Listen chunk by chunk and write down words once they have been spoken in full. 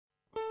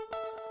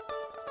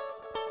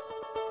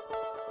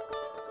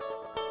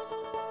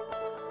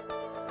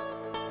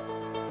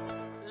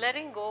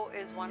Letting go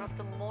is one of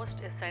the most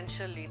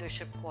essential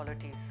leadership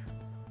qualities.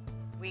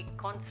 We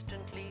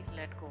constantly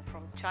let go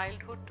from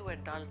childhood to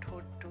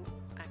adulthood to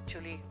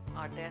actually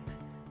our death.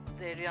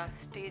 There are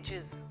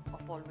stages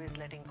of always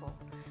letting go.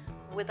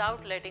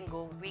 Without letting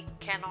go, we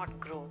cannot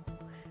grow.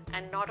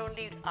 And not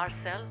only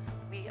ourselves,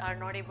 we are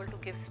not able to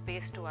give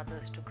space to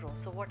others to grow.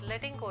 So what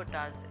letting go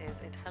does is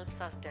it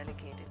helps us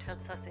delegate, it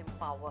helps us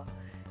empower,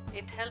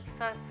 it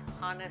helps us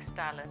harness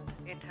talent,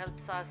 it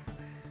helps us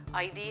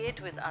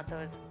ideate with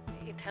others,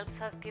 it helps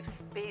us give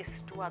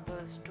space to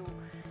others to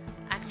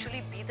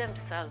actually be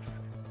themselves.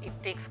 It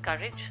takes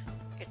courage,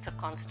 it's a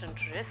constant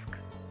risk,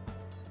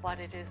 but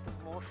it is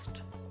the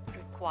most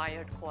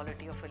required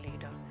quality of a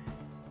leader.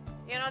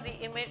 You know, the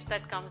image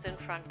that comes in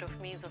front of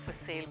me is of a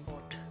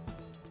sailboat.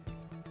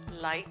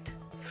 Light,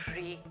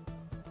 free,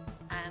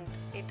 and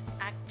it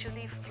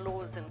actually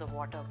flows in the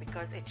water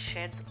because it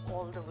sheds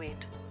all the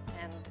weight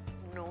and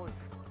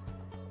knows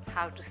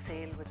how to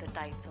sail with the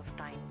tides of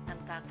time. And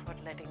that's what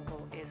letting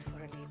go is for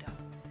a leader.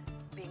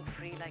 Being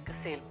free like a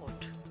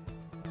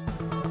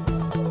sailboat.